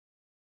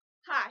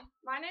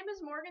name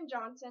is Morgan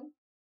Johnson,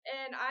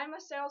 and I'm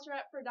a sales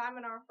rep for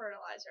Diamond R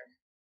Fertilizer.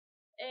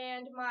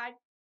 And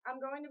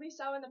I'm going to be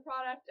selling the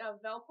product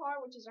of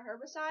Velpar, which is a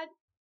herbicide.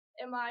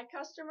 And my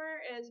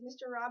customer is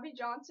Mr. Robbie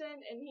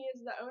Johnson, and he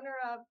is the owner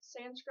of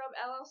Sand Scrub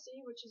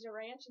LLC, which is a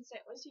ranch in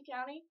St. Lucie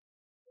County,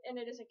 and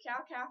it is a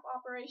cow-calf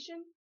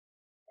operation.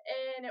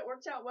 And it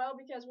works out well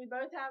because we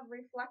both have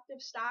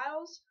reflective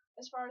styles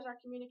as far as our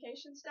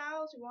communication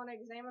styles. We want to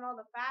examine all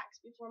the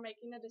facts before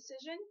making a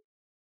decision.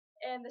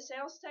 And the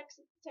sales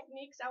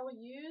techniques I will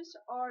use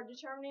are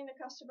determining the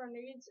customer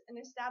needs and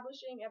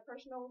establishing a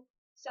personal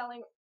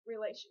selling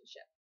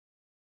relationship.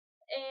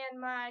 And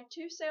my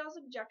two sales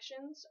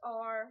objections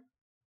are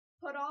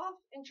put off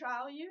and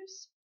trial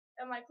use,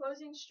 and my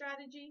closing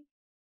strategy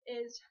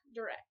is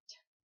direct.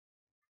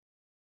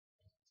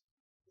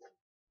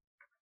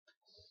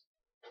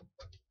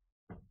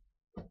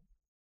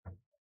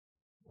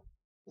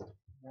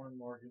 Morning,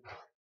 Morgan.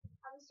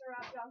 Hi, Mr.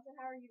 Rob Johnson.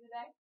 How are you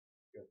today?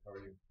 Good. How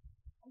are you?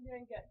 I'm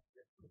doing good.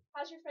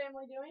 How's your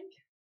family doing?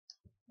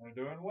 They're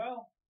doing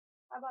well.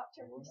 How about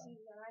turkey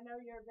season? I know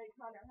you're a big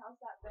hunter.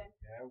 How's that been?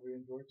 Yeah, we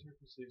enjoy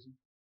turkey season.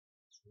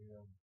 We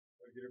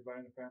get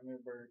everybody in the family a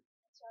bird.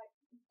 That's right.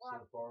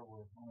 So far,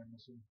 we're only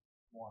missing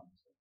one.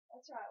 So.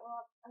 That's right.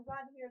 Well, I'm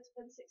glad to hear it's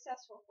been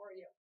successful for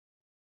you.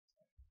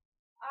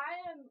 I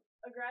am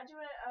a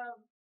graduate of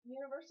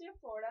University of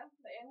Florida,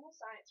 the Animal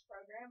Science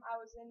program. I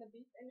was in the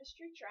beef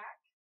industry track,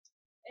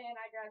 and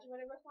I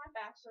graduated with my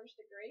bachelor's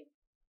degree.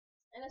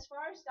 And as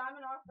far as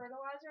Diamond R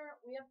Fertilizer,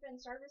 we have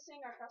been servicing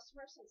our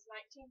customers since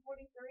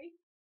 1943,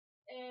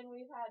 and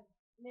we've had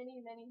many,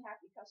 many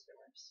happy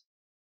customers.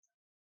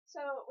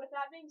 So with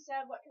that being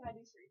said, what can I do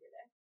for you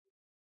today?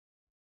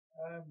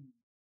 I'm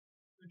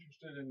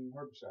interested in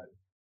herbicide,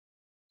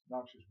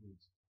 noxious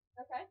weeds.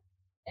 Okay.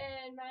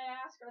 And may I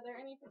ask, are there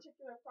any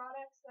particular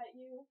products that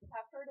you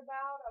have heard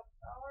about of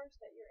ours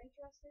that you're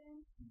interested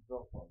in?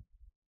 Velpar.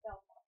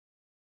 Velpar.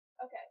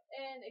 Okay.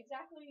 And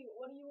exactly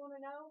what do you want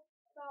to know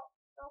about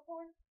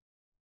Velpar?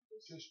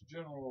 Just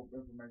general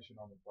information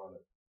on the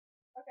product.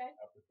 Okay.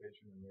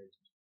 Application and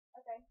rates.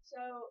 Okay.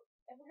 So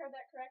if I heard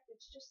that correct,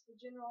 it's just the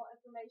general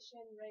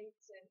information,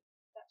 rates, and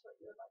that's what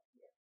you would like to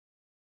hear.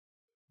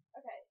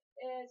 Okay.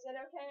 Is it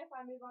okay if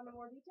I move on to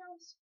more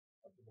details?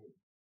 Absolutely.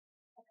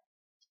 Okay.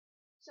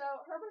 So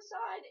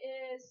herbicide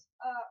is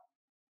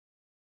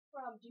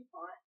from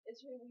DuPont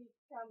is who we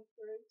come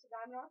through to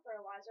Diamond R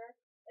Fertilizer,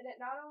 and it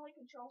not only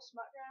controls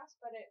smutgrass,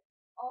 but it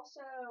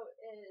also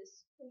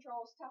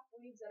controls tough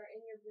weeds that are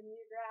in your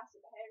Bermuda grass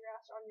and Bahia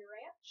grass on your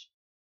ranch.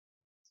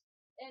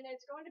 And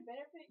it's going to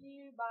benefit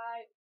you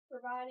by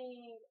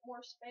providing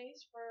more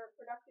space for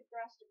productive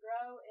grass to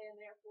grow, and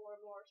therefore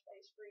more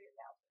space for your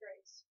cows to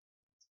graze.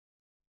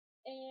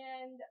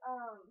 And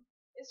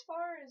as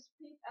far as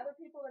other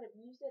people that have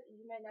used it,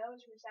 you may know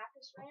is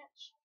Rusakis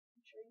Ranch.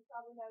 I'm sure you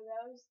probably know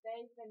those.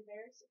 They've been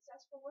very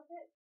successful with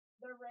it.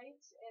 Their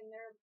rates and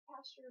their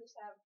pastures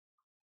have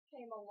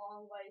came a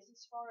long ways.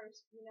 As far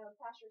as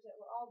pastures that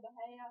were all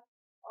Bahia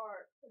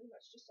are pretty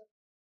much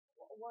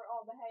we're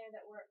all Bahia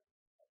that were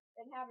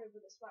inhabited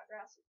with the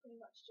smutgrass is pretty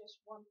much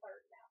just 1/3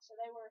 now. So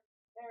they were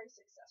very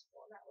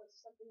successful, and that was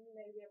something you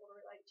may be able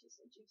to relate to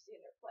since you've seen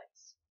their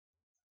place.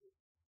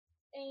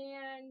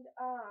 And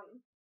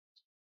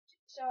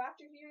so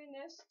after hearing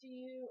this, do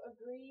you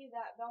agree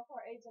that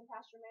Velpar aids in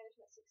pasture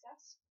management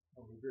success?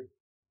 I would agree.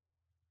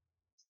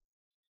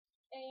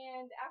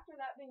 And after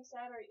that being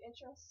said, are you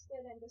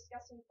interested in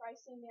discussing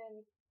pricing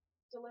and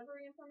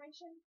delivery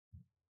information?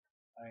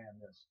 I am,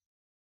 yes.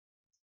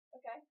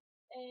 Okay.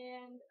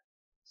 And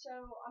so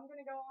I'm going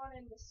to go on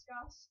and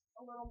discuss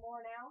a little more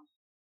now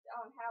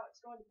on how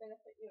it's going to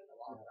benefit you in the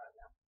long run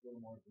now. A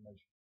little more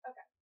information.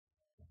 Okay.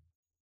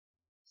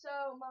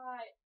 So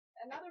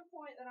another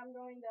point that I'm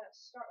going to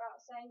start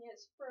out saying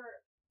is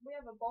we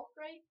have a bulk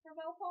rate for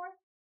Velpar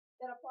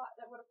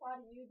that would apply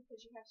to you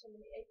because you have so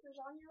many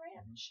acres on your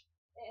ranch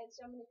and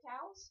so many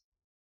cows.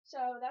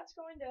 So that's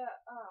going to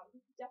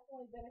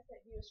definitely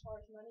benefit you as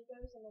far as money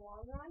goes in the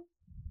long run,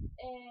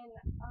 and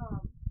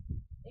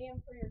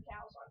for your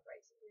cows on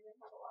grazing, you're going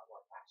to have a lot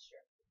more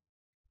pasture.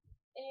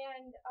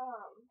 And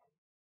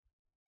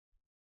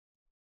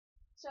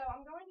so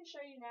I'm going to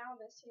show you now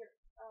this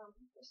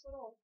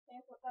little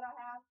pamphlet that I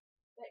have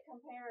that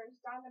compares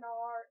Diamond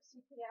R,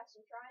 CPS,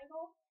 and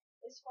Triangle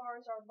as far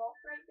as our bulk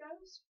rate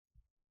goes.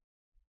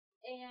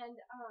 And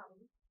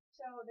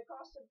so the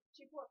cost of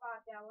 2.5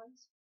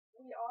 gallons,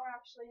 we are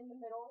actually in the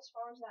middle as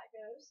far as that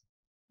goes.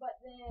 But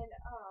then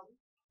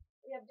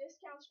we have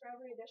discounts for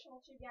every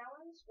additional 2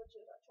 gallons, which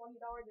is a $20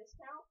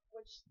 discount,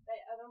 which the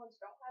other ones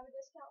don't have a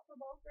discount for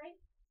bulk rate.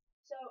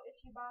 So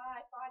if you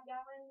buy 5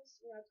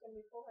 gallons, it's going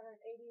to be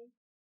 $480,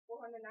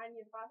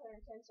 $490, and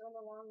 $510. So in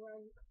the long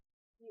run,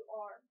 you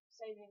are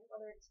saving,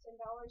 whether it's $10,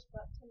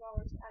 but $10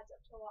 adds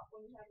up to a lot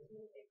when you have as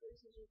many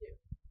acres as you do.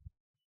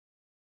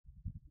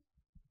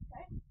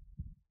 Okay.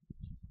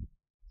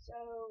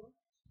 So,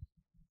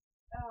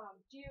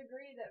 do you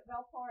agree that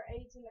Velpar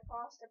aids in the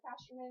cost of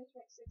pasture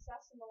management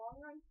success in the long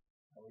run?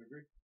 I would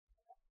agree.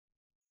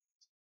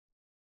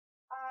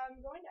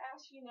 I'm going to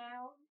ask you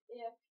now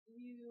if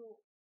you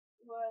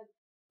would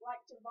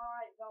like to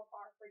buy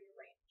Velpar for your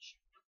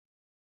ranch.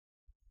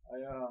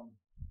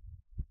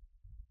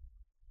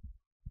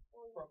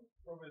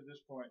 Probably at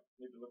this point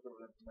need to look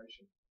over the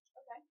information.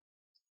 Okay.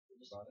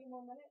 Just a few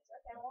more minutes.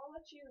 Okay, well I'll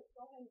let you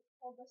go ahead and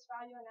hold this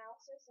value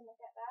analysis and look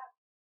at that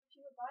if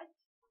you would like.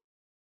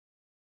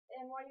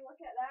 And while you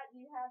look at that, do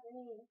you have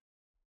any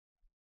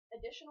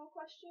additional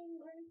questions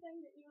or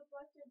anything that you would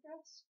like to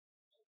address?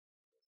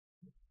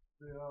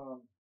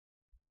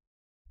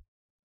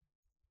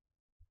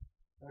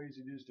 How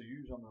easy it is to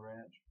use on the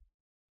ranch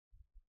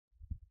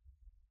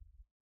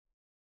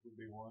would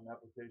be one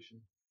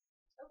application.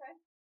 Okay.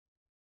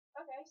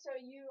 Okay, so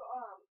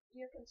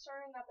you're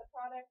concerned that the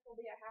product will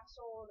be a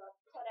hassle to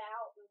put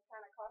out and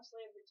kind of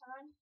costly over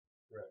time?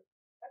 Correct.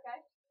 Okay.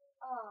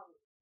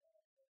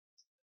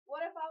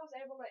 What if I was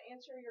able to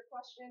answer your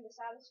question to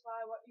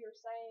satisfy what you're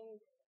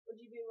saying? Would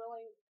you be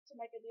willing to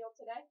make a deal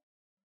today?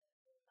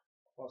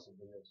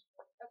 Possibly, yes.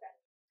 Okay.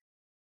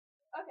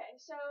 Okay,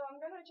 so I'm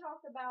going to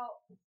talk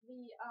about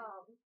the,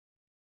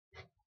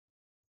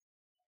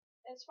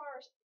 as far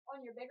as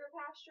on your bigger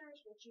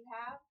pastures, which you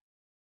have,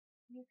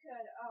 you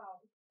could,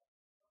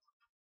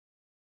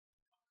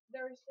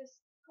 there's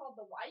this called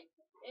the wipe,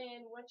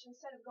 in which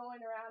instead of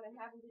going around and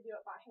having to do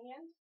it by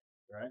hand,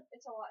 right,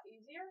 it's a lot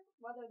easier.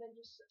 Rather than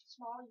just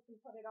small, you can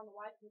put it on the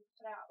wipe and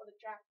put it out with a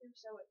tractor,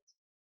 so it's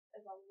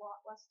a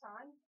lot less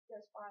time,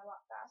 goes by a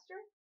lot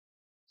faster.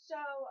 So,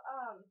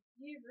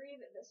 do you agree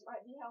that this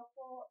might be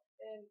helpful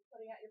in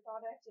putting out your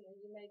product, and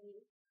you may be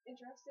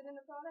interested in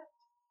the product?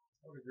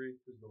 I would agree,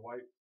 because the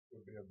wipe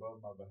would be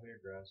above my Bahia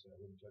grass, and I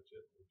wouldn't touch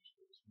it. It would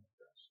just be the smooth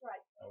grass.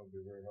 Right. That would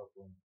be very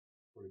helpful and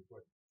pretty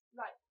quick.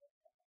 Right.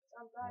 So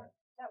I'm glad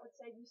that would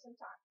save you some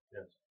time.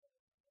 Yes.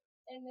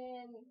 And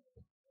then,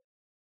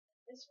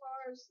 as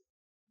far as,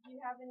 do you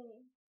have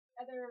any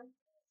other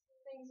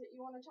things that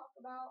you want to talk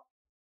about?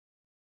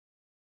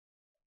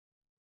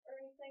 Or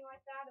anything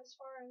like that, as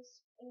far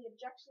as any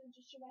objections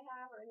that you may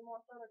have, or any more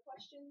further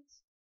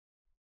questions?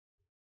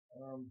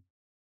 No,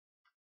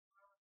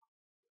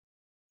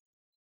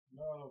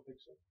 I don't think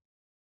so.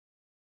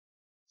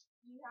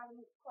 Do you have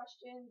any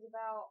questions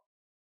about,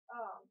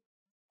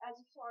 as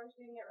far as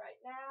doing it right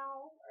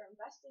now, or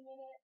investing in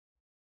it?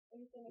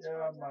 Anything as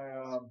far as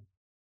that?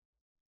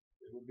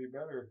 It would be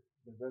better,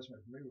 the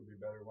investment for me would be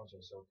better once I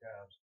sell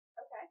calves.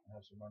 Okay. And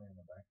have some money in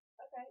the bank.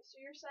 Okay, so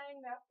you're saying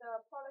that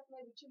the product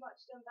may be too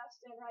much to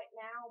invest in right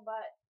now,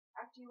 but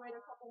after you wait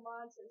a couple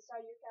months and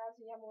sell your calves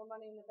and you have more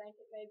money in the bank,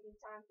 it may be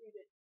time for you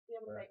to be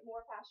able to make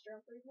more pasture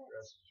improvements?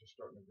 Grass is just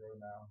starting to grow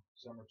now.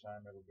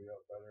 Summertime it'll be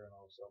up better and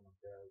I'll sell my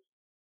calves.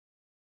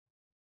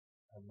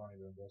 I have money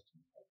to invest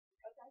in.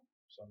 Okay.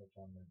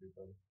 Summertime may be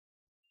better.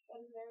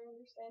 That is very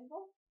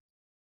understandable.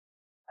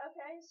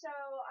 Okay, so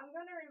I'm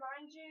going to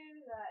remind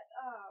you that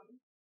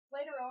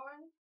later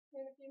on,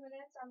 in a few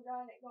minutes, I'm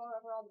going to go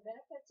over all the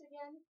benefits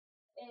again.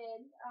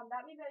 And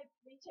that may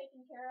be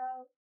taken care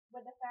of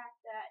with the fact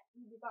that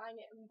you'll be buying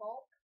it in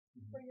bulk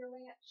for your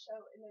ranch, so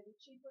it may be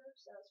cheaper.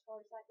 So as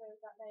far as that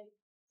goes, that may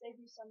save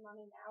you some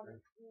money now.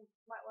 But you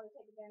might want to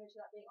take advantage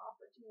of that being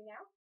offered to you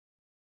now.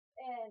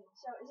 And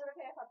so is it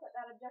okay if I put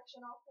that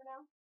objection off for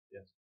now?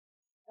 Yes.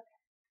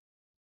 Okay.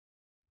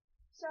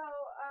 So,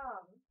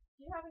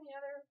 do you have any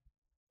other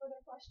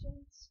further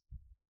questions?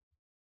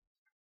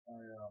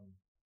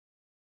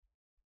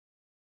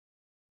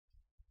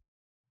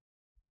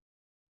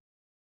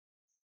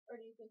 Or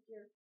do you think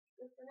you're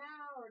good for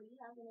now, or do you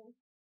have any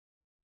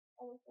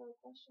other further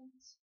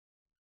questions?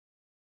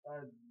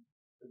 At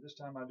this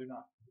time, I do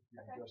not.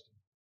 Okay.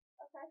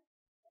 Okay,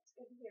 that's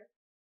good to hear.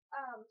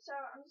 So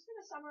I'm just going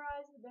to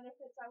summarize the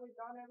benefits that we've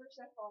gone over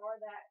so far.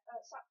 That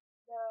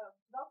the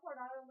Velpar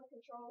not only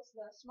controls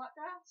the smut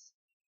grass,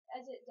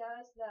 as it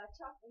does the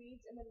tough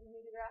weeds and the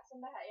nudibranch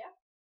and Bahia.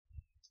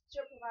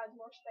 So it provides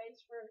more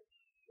space for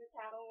your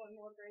cattle and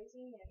more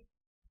grazing, and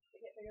to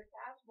get bigger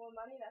calves, more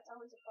money. That's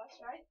always a plus,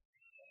 right?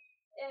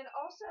 And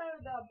also,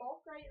 the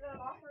bulk rate that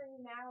I'm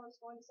offering now is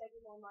going to save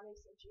you more money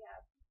since you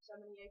have so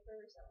many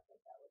acres, and I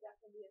think that would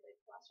definitely be a big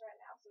plus right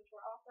now since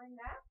we're offering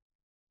that.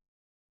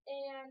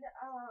 And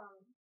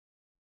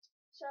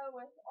so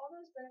with all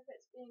those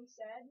benefits being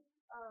said,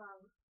 how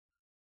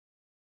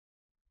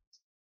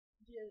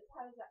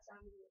does that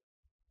sound to you?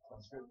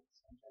 Sounds good.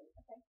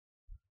 Okay.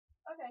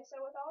 Okay,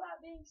 so with all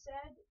that being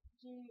said,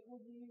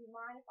 would you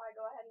mind if I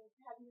go ahead and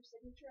have your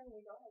signature and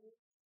we go ahead and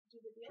do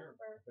the deal? Sure,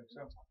 I think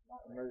so.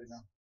 I'm ready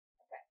now.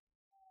 Okay.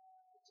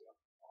 Good deal.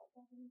 I'll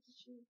go ahead and get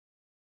you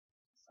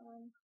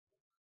sign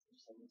your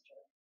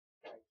signature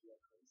right here,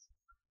 please.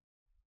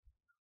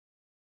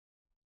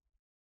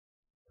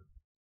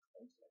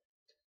 Thank you.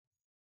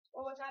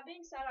 Well, with that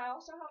being said, I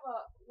also have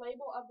a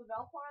label of the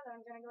Velpar that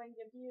I'm going to go ahead and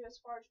give you as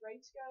far as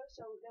rates go,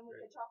 so then we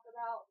can talk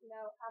about,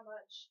 how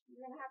much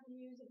you're going to have to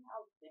use and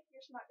how thick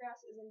your smut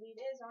grass indeed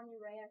is on your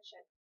ranch,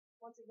 and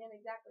once again,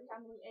 exactly how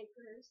many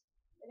acres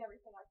and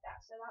everything like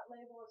that. So that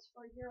label is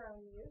for your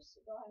own use,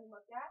 so go ahead and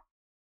look at.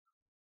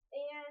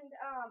 And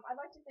I'd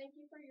like to thank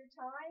you for your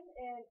time.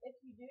 And if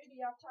you do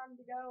you have time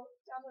to go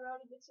down the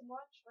road and get some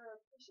lunch for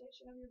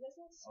appreciation of your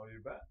business? Oh,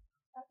 you bet.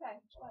 Okay,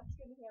 well, that's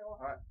good to hear. Well,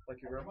 All right.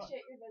 Thank you I very much.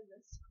 appreciate your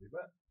business. You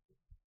bet.